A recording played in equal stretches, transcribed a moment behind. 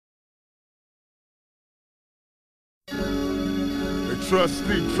Let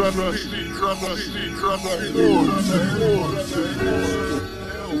me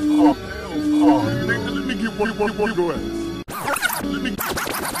get one go at. Let me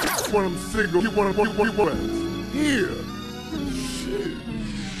get one of them single. Get one of them here. Shit.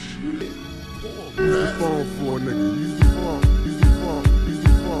 Use the phone for a nigga. Use the phone. Use the phone. Use the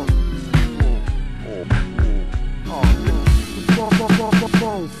phone. Use the phone. Oh,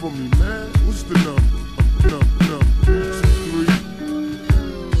 phone for me, man. What's the number? Number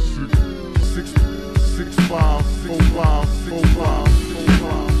 665 65 65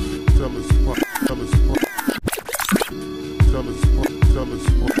 65. Tell us what. Tell us what. Tell us what. Tell us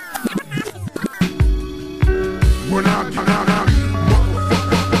what. When I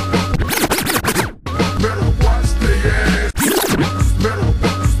better watch the ass. Better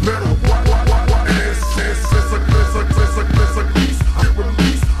watch ass. It's a lease. I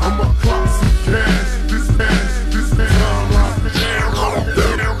release. I'ma clock some cash.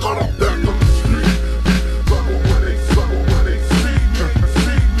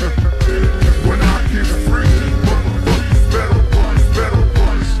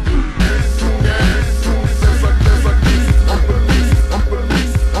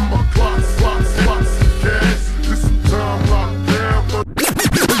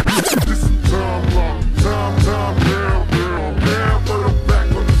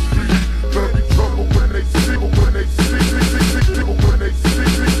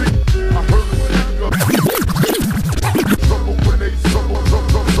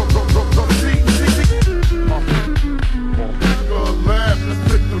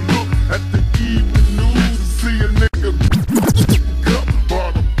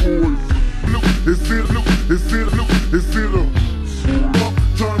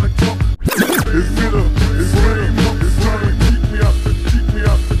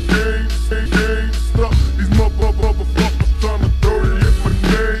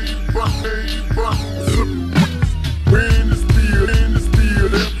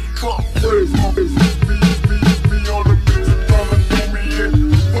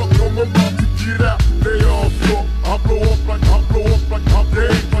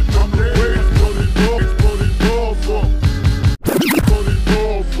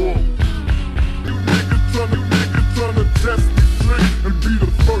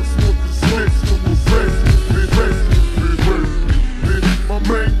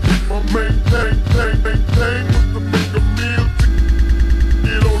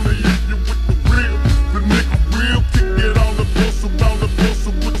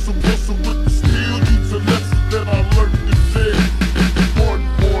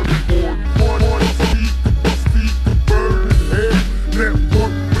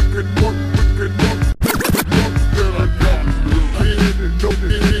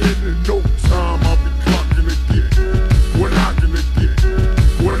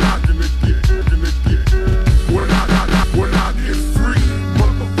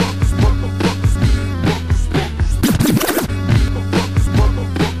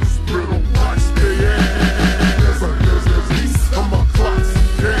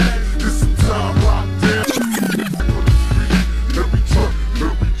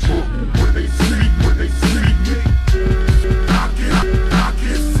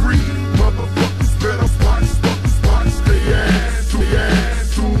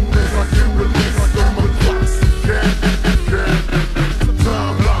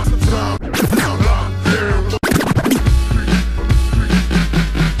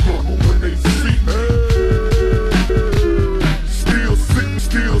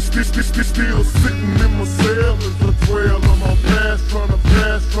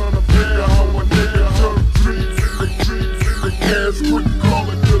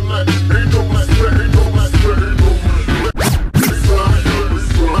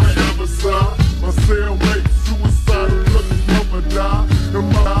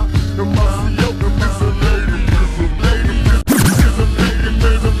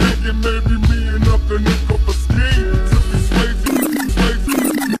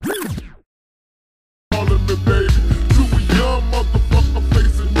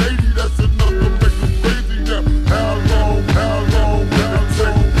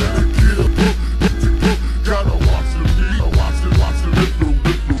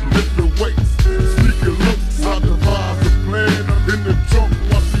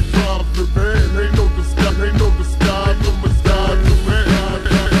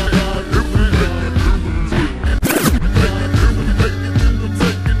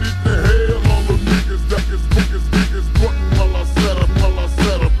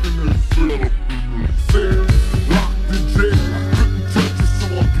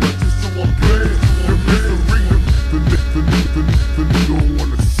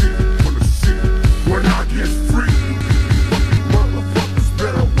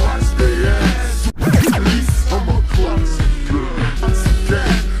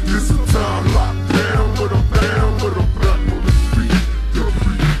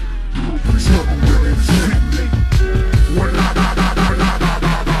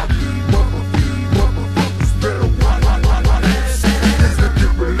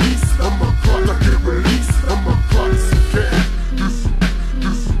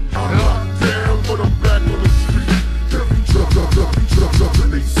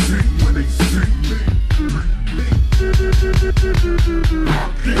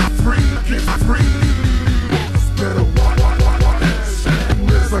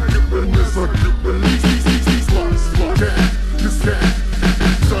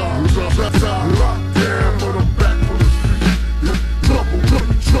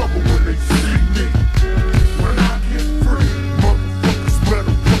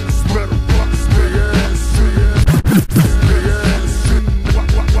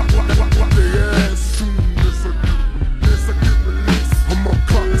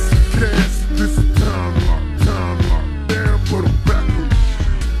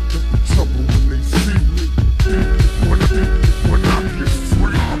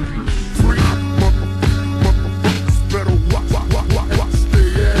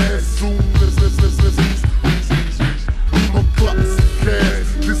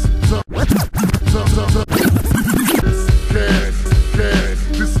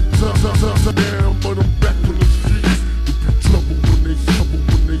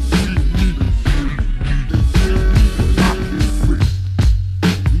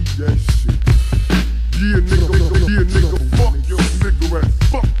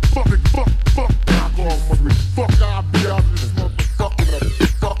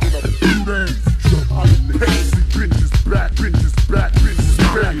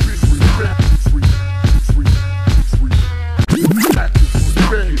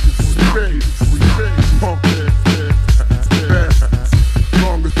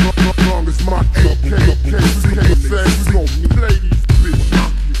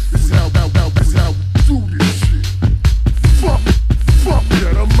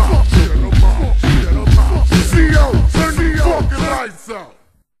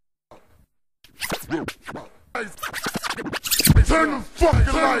 Turn the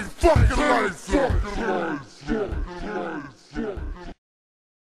fucking lights up.